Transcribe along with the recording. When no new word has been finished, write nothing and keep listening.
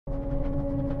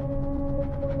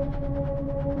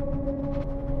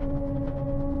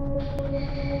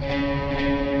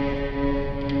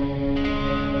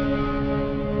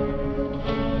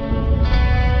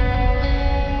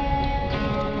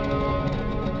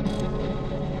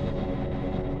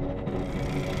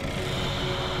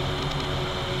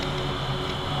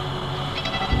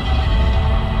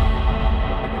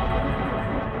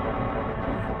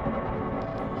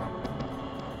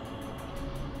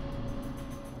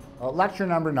Lecture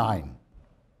number 9,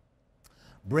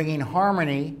 Bringing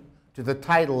Harmony to the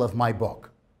title of my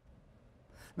book.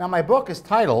 Now, my book is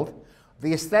titled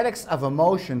The Aesthetics of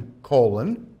Emotion,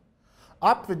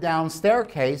 Up the Down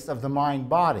Staircase of the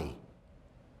Mind-Body.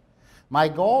 My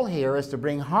goal here is to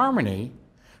bring harmony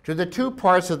to the two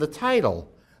parts of the title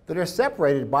that are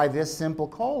separated by this simple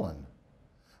colon,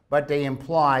 but they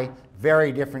imply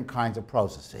very different kinds of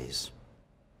processes.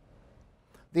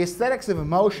 The aesthetics of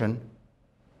emotion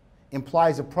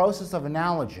implies a process of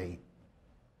analogy.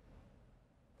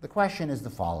 The question is the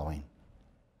following: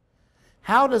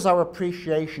 how does our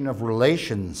appreciation of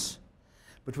relations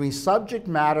between subject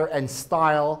matter and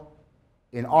style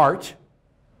in art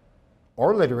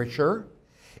or literature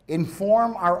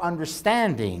inform our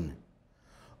understanding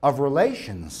of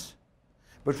relations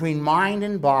between mind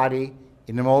and body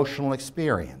in emotional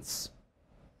experience?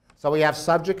 So we have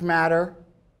subject matter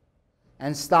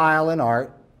and style in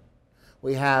art.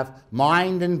 We have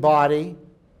mind and body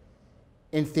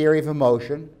in theory of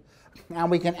emotion.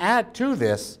 And we can add to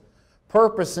this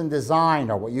purpose and design,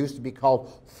 or what used to be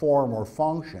called form or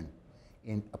function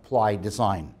in applied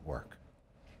design work.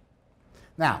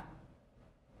 Now,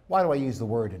 why do I use the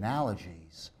word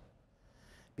analogies?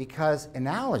 Because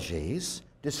analogies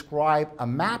describe a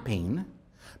mapping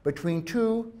between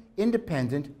two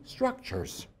independent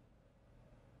structures.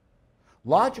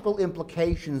 Logical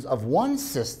implications of one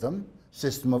system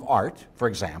of art, for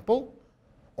example,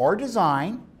 or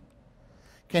design,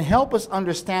 can help us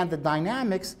understand the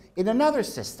dynamics in another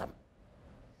system.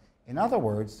 In other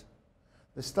words,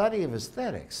 the study of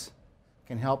aesthetics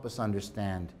can help us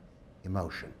understand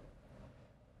emotion.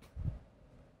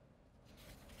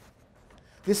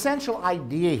 The essential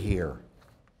idea here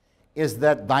is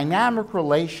that dynamic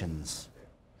relations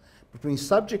between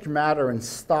subject matter and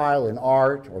style in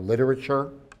art or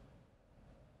literature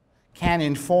can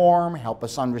inform, help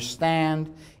us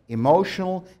understand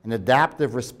emotional and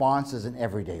adaptive responses in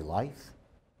everyday life,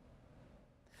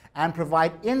 and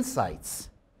provide insights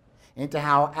into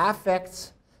how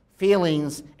affects,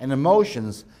 feelings, and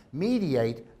emotions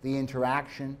mediate the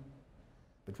interaction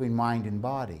between mind and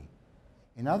body.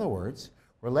 In other words,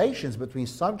 relations between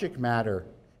subject matter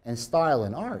and style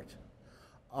in art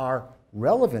are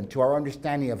relevant to our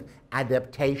understanding of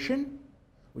adaptation,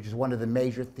 which is one of the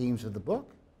major themes of the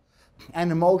book,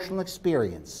 and emotional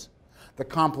experience, the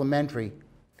complementary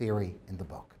theory in the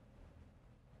book.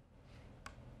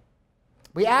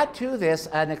 We add to this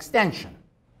an extension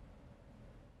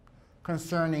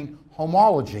concerning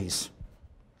homologies.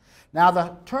 Now,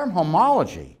 the term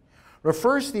homology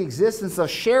refers to the existence of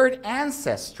shared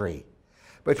ancestry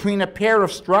between a pair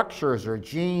of structures or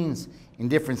genes in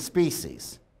different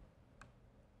species.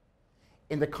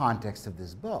 In the context of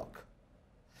this book,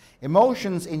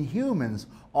 emotions in humans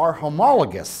are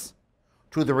homologous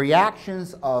to the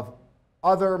reactions of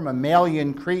other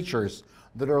mammalian creatures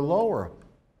that are lower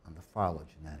on the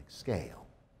phylogenetic scale.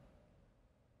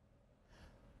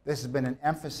 This has been an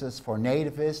emphasis for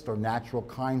nativist or natural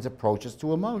kinds approaches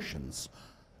to emotions.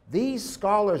 These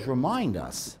scholars remind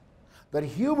us that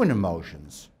human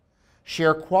emotions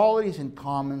share qualities in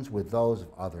common with those of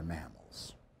other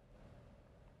mammals.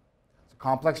 It's a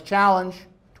complex challenge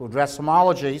to address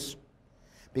homologies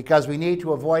because we need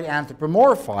to avoid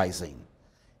anthropomorphizing,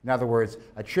 in other words,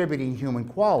 attributing human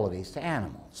qualities to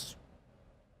animals.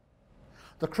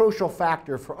 The crucial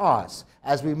factor for us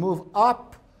as we move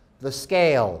up the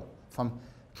scale from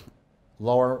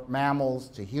lower mammals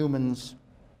to humans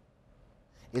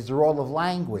is the role of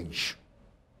language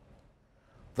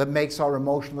that makes our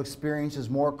emotional experiences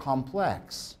more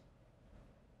complex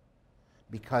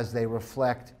because they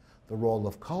reflect the role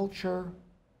of culture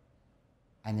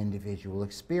and individual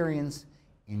experience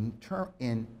in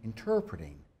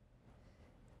interpreting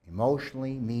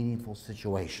emotionally meaningful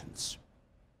situations.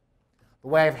 The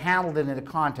way I've handled it in the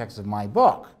context of my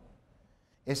book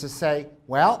is to say,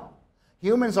 well,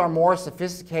 humans are more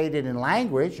sophisticated in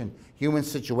language and human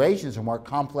situations are more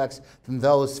complex than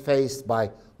those faced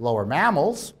by lower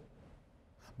mammals,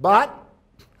 but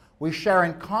we share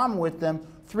in common with them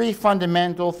three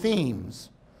fundamental themes.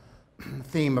 The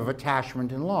theme of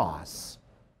attachment and loss.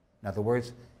 In other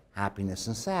words, happiness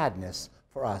and sadness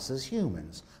for us as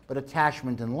humans. But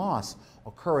attachment and loss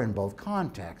occur in both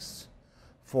contexts.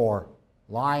 For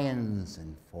lions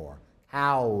and for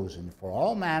cows and for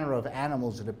all manner of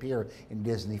animals that appear in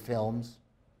Disney films.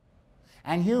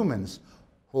 And humans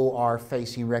who are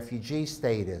facing refugee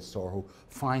status or who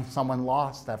find someone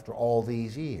lost after all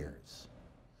these years.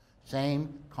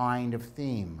 Same kind of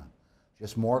theme,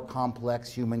 just more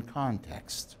complex human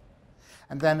context.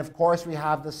 And then, of course, we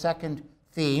have the second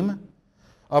theme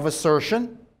of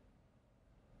assertion,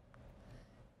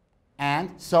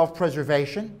 and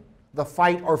self-preservation, the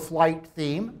fight or flight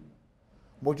theme,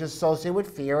 which is associated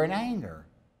with fear and anger.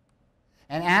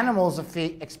 And animals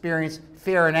experience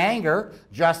fear and anger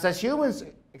just as humans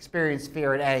experience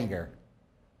fear and anger.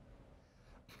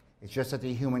 It's just that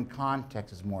the human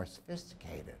context is more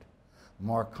sophisticated,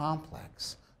 more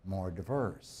complex, more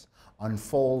diverse,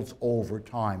 unfolds over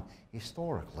time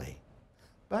historically,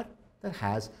 but that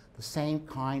has the same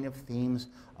kind of themes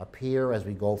appear as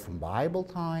we go from Bible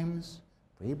times,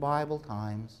 pre-Bible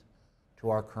times, to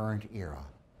our current era.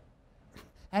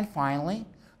 And finally,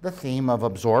 the theme of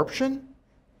absorption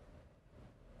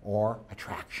or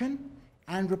attraction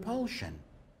and repulsion,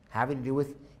 having to do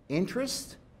with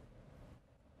interest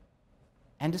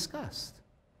and disgust.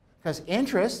 Because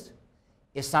interest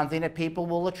is something that people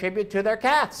will attribute to their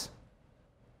cats,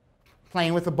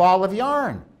 playing with a ball of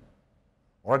yarn,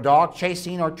 or a dog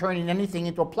chasing or turning anything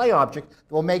into a play object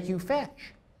that will make you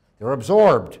fetch. They're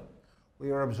absorbed.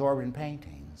 We are absorbed in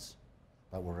paintings,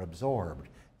 but we're absorbed.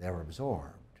 They're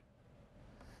absorbed.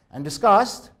 And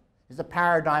disgust is the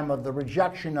paradigm of the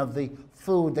rejection of the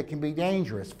food that can be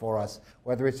dangerous for us,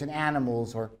 whether it's in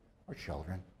animals or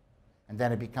children. And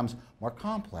then it becomes more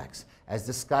complex, as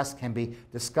disgust can be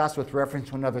discussed with reference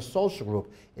to another social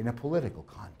group in a political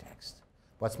context.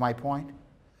 What's my point?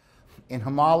 In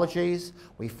homologies,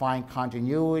 we find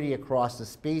continuity across the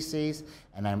species,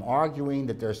 and I'm arguing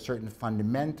that there are certain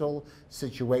fundamental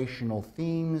situational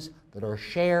themes that are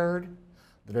shared,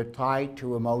 that are tied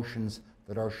to emotions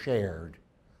that are shared.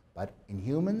 But in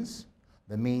humans,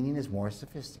 the meaning is more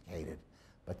sophisticated,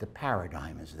 but the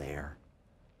paradigm is there.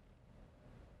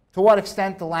 To what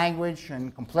extent the language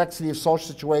and complexity of social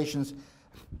situations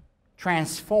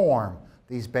transform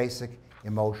these basic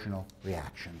emotional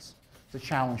reactions? It's a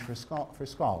challenge for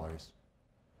scholars.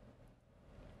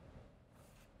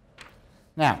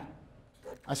 Now,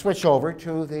 I switch over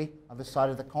to the other side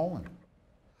of the colon,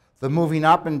 the moving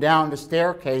up and down the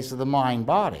staircase of the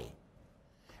mind-body.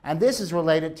 And this is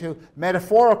related to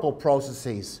metaphorical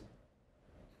processes,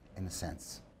 in a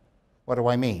sense. What do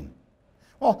I mean?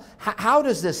 Well, how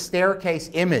does this staircase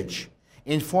image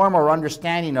inform our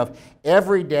understanding of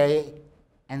everyday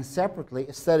and separately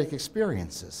aesthetic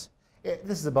experiences?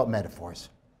 This is about metaphors.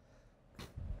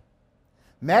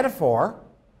 Metaphor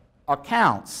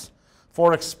accounts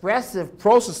for expressive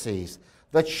processes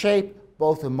that shape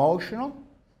both emotional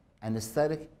and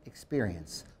aesthetic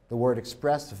experience. The word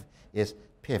expressive is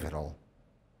pivotal.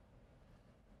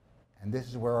 And this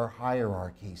is where our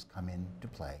hierarchies come into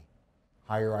play.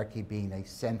 Hierarchy being a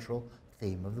central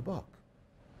theme of the book.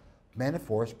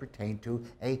 Metaphors pertain to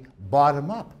a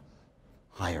bottom-up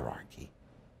hierarchy.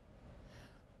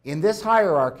 In this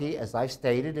hierarchy, as I've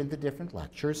stated in the different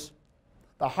lectures,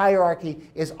 the hierarchy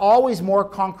is always more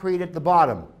concrete at the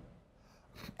bottom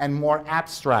and more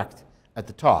abstract at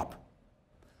the top.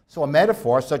 So a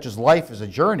metaphor, such as life as a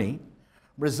journey,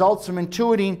 results from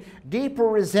intuiting deeper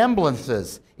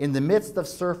resemblances in the midst of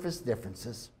surface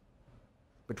differences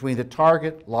between the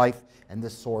target, life, and the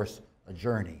source, a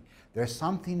journey. There's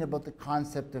something about the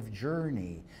concept of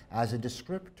journey as a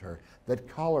descriptor that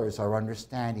colors our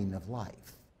understanding of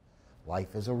life.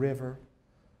 Life is a river.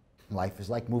 Life is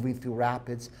like moving through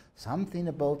rapids. Something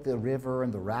about the river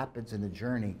and the rapids and the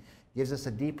journey gives us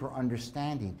a deeper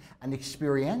understanding, an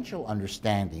experiential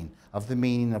understanding of the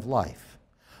meaning of life.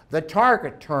 The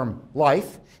target term,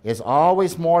 life, is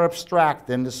always more abstract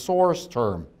than the source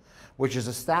term, which is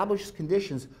established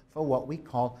conditions for what we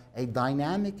call a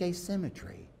dynamic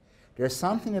asymmetry. There's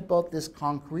something about this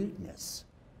concreteness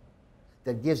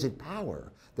that gives it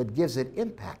power, that gives it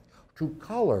impact, to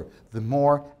color the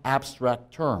more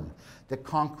abstract term. The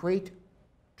concrete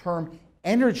term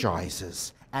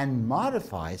energizes and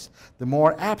modifies the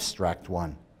more abstract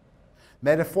one.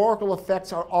 Metaphorical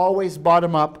effects are always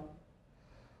bottom-up.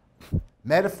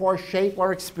 Metaphors shape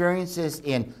our experiences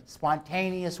in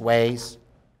spontaneous ways,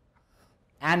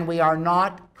 and we are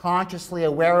not consciously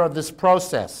aware of this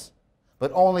process,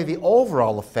 but only the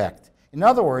overall effect. In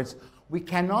other words, we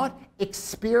cannot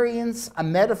experience a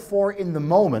metaphor in the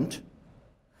moment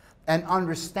and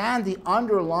understand the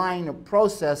underlying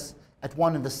process at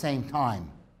one and the same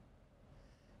time.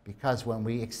 Because when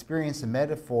we experience a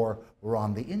metaphor, we're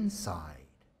on the inside.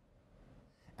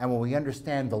 And when we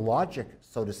understand the logic,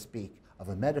 so to speak, of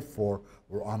a metaphor,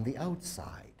 we're on the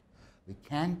outside. We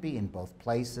can't be in both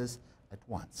places at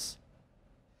once.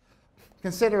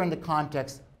 Consider in the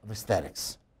context of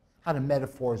aesthetics. How do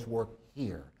metaphors work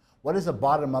here? What is a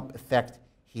bottom-up effect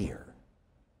here?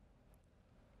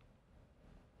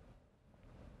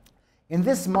 In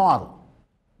this model,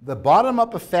 the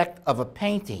bottom-up effect of a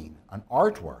painting, an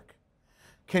artwork,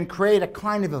 can create a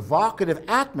kind of evocative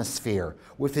atmosphere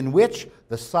within which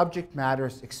the subject matter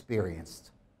is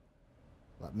experienced.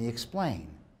 Let me explain,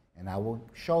 and I will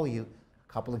show you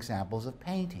a couple examples of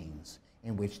paintings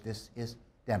in which this is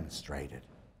demonstrated.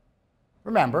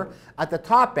 Remember, at the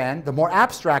top end, the more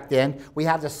abstract end, we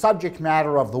have the subject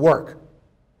matter of the work,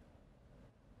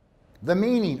 the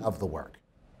meaning of the work.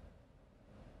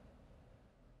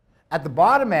 At the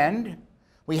bottom end,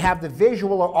 we have the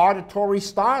visual or auditory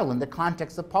style in the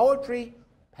context of poetry,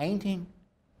 painting,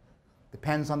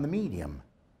 depends on the medium,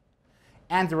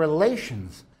 and the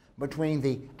relations between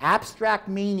the abstract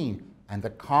meaning and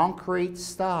the concrete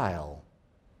style.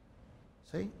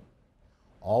 See?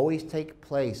 Always take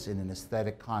place in an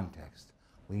aesthetic context.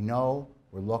 We know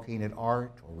we're looking at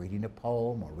art or reading a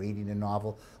poem or reading a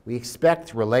novel. We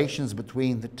expect relations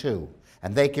between the two,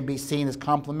 and they can be seen as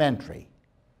complementary.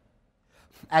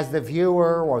 As the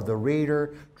viewer or the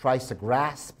reader tries to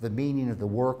grasp the meaning of the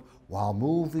work while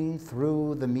moving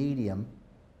through the medium,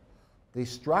 the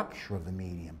structure of the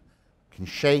medium can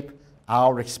shape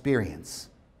our experience.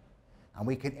 And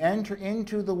we can enter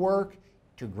into the work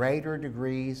to greater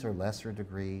degrees or lesser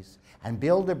degrees and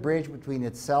build a bridge between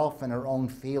itself and our own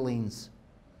feelings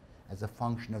as a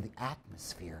function of the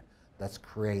atmosphere that's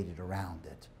created around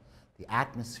it, the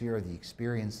atmosphere of the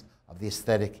experience of the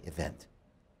aesthetic event.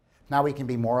 Now we can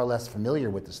be more or less familiar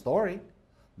with the story.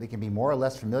 We can be more or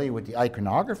less familiar with the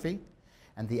iconography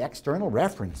and the external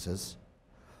references,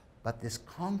 but this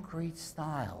concrete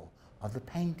style of the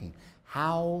painting,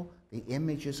 how the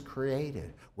image is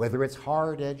created, whether it's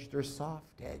hard-edged or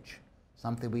soft-edged,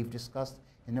 something we've discussed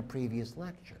in a previous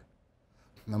lecture.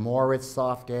 The more it's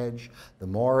soft-edged, the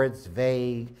more it's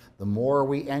vague, the more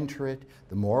we enter it,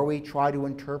 the more we try to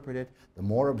interpret it, the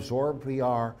more absorbed we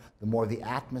are, the more the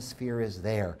atmosphere is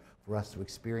there for us to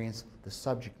experience the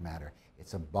subject matter.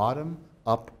 It's a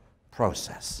bottom-up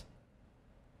process.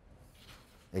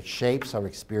 It shapes our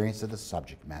experience of the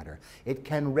subject matter. It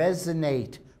can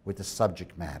resonate with the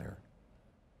subject matter.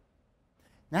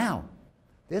 Now,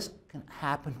 this can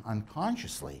happen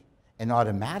unconsciously and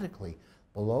automatically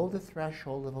below the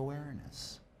threshold of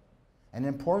awareness. An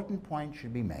important point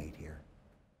should be made here.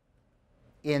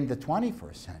 In the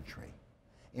 21st century,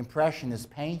 Impressionist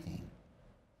painting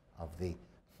of the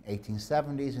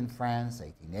 1870s in France,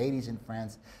 1880s in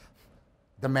France,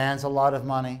 demands a lot of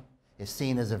money, is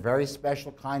seen as a very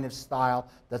special kind of style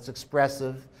that's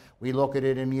expressive. We look at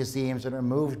it in museums and are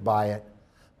moved by it.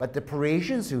 But the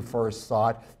Parisians who first saw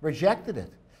it rejected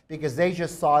it because they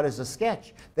just saw it as a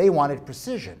sketch. They wanted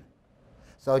precision.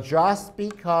 So just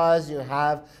because you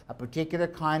have a particular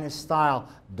kind of style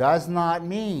does not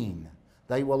mean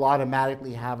that you will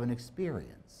automatically have an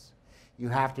experience. You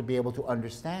have to be able to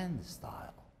understand the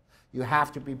style. You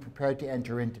have to be prepared to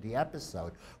enter into the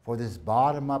episode for this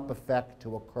bottom-up effect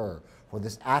to occur, for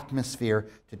this atmosphere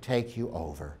to take you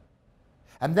over.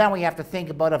 And then we have to think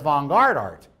about avant-garde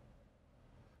art.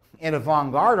 In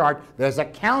avant-garde art, there's a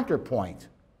counterpoint.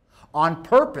 On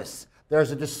purpose,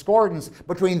 there's a discordance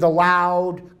between the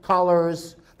loud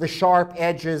colors, the sharp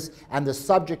edges, and the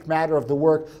subject matter of the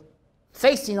work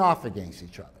facing off against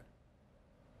each other.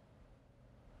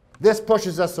 This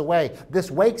pushes us away.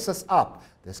 This wakes us up.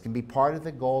 This can be part of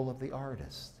the goal of the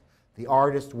artist. The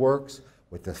artist works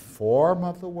with the form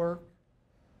of the work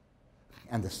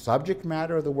and the subject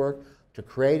matter of the work to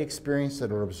create experiences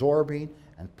that are absorbing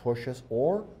and push us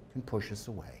or can push us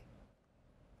away.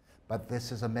 But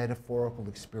this is a metaphorical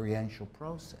experiential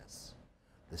process.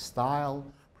 The style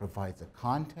provides a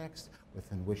context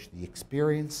within which the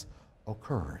experience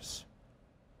occurs.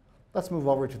 Let's move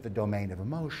over to the domain of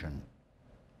emotion.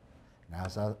 Now,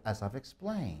 as I've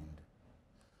explained,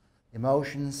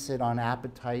 emotions sit on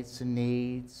appetites and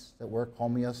needs that work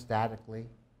homeostatically.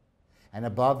 And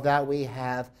above that we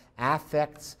have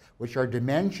affects, which are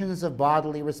dimensions of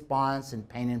bodily response in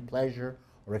pain and pleasure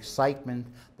or excitement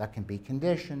that can be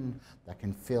conditioned, that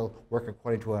can work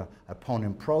according to an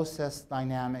opponent process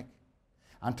dynamic.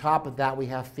 On top of that, we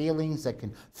have feelings that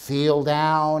can feel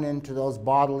down into those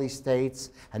bodily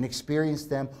states and experience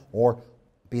them or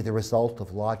be the result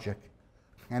of logic.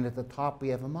 And at the top, we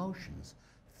have emotions,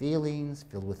 feelings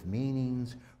filled with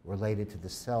meanings related to the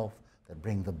self that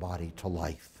bring the body to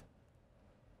life.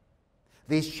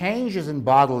 These changes in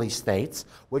bodily states,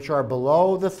 which are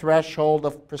below the threshold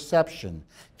of perception,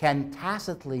 can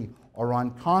tacitly or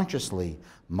unconsciously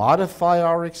modify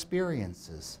our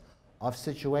experiences of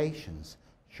situations,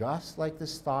 just like the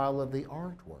style of the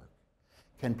artwork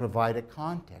can provide a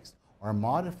context or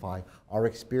modify our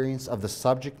experience of the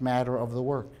subject matter of the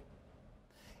work.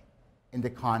 in the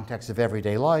context of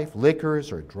everyday life,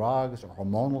 liquors or drugs or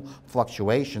hormonal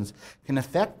fluctuations can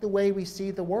affect the way we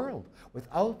see the world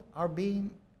without our being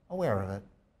aware of it.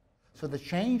 So the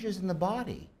changes in the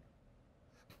body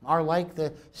are like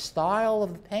the style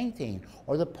of the painting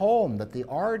or the poem that the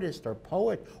artist or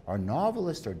poet or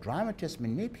novelist or dramatist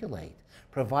manipulate,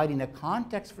 providing a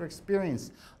context for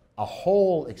experience, a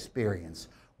whole experience,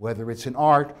 whether it's in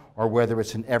art or whether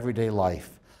it's in everyday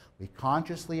life. We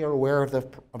consciously are aware of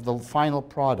the final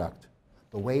product,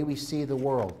 the way we see the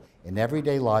world in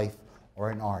everyday life or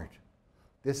in art.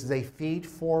 This is a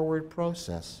feed-forward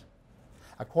process.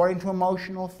 According to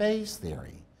emotional phase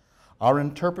theory, our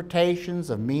interpretations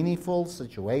of meaningful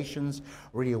situations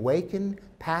reawaken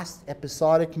past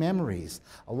episodic memories,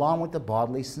 along with the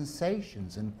bodily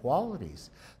sensations and qualities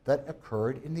that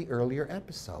occurred in the earlier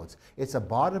episodes. It's a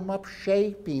bottom-up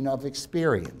shaping of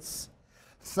experience.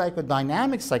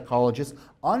 Psychodynamic psychologists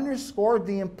underscored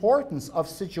the importance of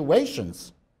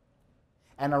situations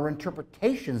and our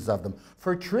interpretations of them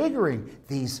for triggering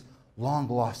these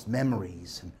long-lost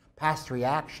memories and past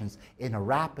reactions in a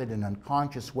rapid and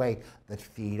unconscious way that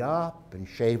feed up and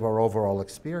shape our overall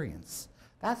experience.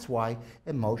 That's why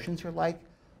emotions are like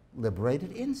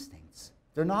liberated instincts.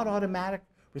 They're not automatic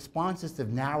responses to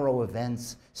narrow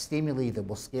events, stimuli that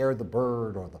will scare the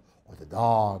bird or the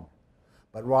dog,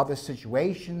 but rather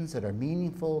situations that are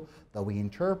meaningful that we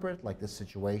interpret, like the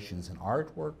situations in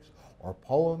artworks or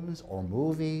poems or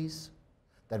movies,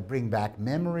 that bring back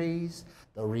memories,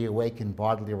 that reawaken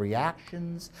bodily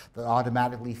reactions, that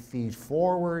automatically feed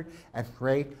forward and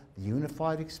create the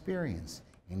unified experience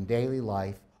in daily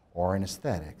life or in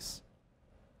aesthetics.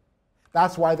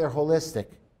 That's why they're holistic,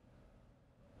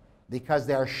 because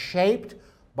they're shaped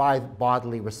by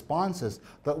bodily responses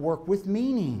that work with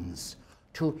meanings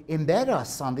to embed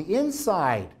us on the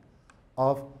inside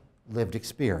of lived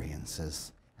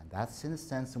experiences. And that's in the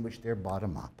sense in which they're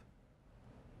bottom up.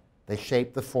 They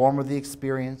shape the form of the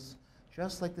experience,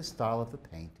 just like the style of the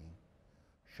painting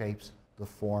shapes the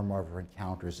form of our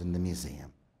encounters in the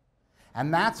museum.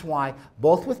 And that's why,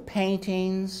 both with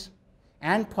paintings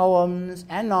and poems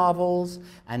and novels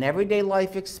and everyday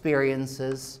life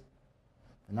experiences,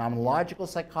 phenomenological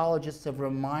psychologists have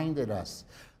reminded us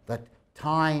that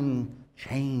time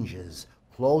changes,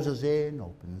 closes in,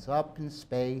 opens up in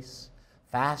space,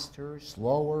 faster,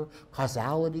 slower,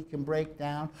 causality can break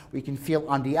down. We can feel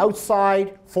on the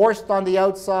outside, forced on the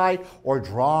outside, or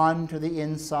drawn to the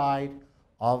inside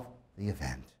of the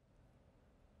event.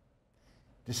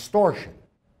 Distortion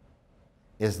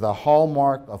is the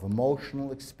hallmark of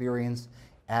emotional experience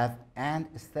and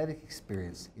aesthetic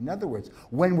experience. In other words,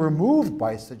 when we're moved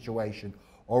by a situation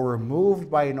or we're moved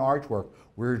by an artwork,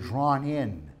 we're drawn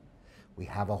in. We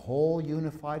have a whole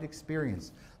unified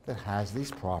experience that has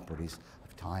these properties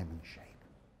of time and shape.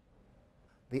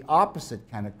 The opposite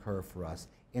can occur for us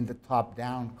in the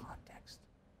top-down context,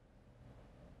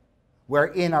 where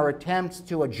in our attempts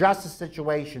to adjust the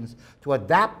situations, to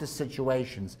adapt the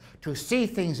situations, to see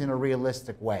things in a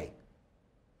realistic way,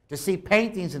 to see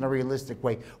paintings in a realistic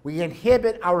way, we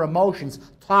inhibit our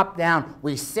emotions top-down.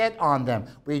 We sit on them.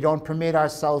 We don't permit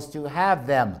ourselves to have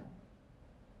them.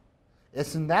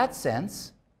 It's in that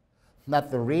sense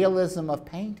that the realism of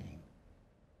painting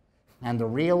and the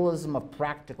realism of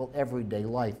practical everyday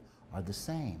life are the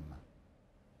same.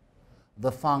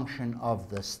 The function of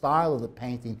the style of the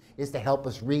painting is to help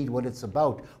us read what it's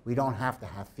about. We don't have to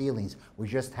have feelings. We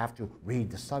just have to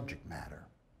read the subject matter.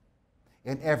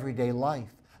 In everyday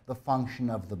life, the function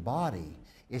of the body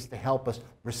is to help us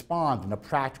respond in a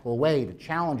practical way to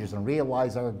challenges and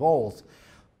realize our goals.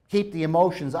 Keep the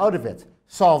emotions out of it.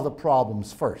 Solve the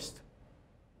problems first.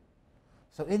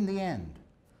 So in the end,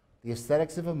 the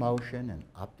aesthetics of emotion and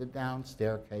up to down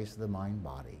staircase of the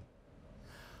mind-body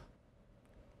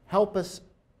help us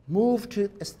move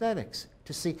to aesthetics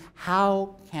to see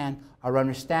how can our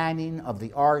understanding of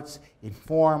the arts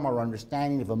inform our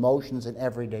understanding of emotions in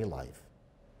everyday life.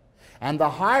 And the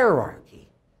hierarchy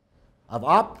of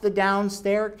up the down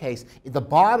staircase, the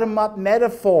bottom-up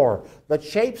metaphor that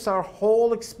shapes our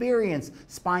whole experience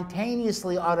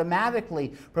spontaneously,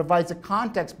 automatically, provides a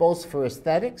context both for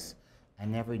aesthetics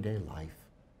and everyday life.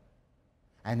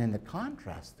 And in the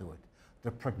contrast to it,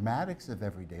 the pragmatics of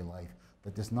everyday life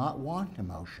that does not want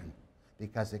emotion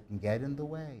because it can get in the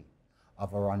way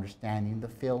of our understanding the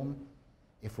film.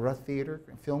 If we're a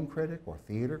film critic or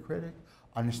theater critic,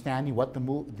 understanding what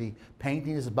the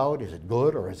painting is about, is it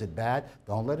good or is it bad?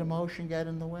 Don't let emotion get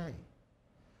in the way.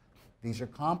 These are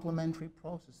complementary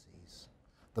processes.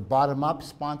 The bottom-up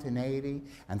spontaneity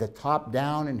and the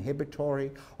top-down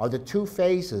inhibitory are the two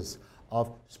phases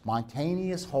of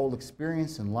spontaneous whole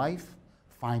experience in life,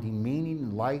 finding meaning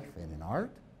in life and in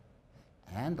art,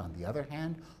 and on the other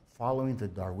hand, following the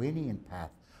Darwinian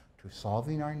path to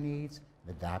solving our needs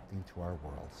and adapting to our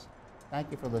worlds.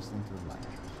 Thank you for listening to the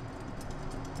lectures.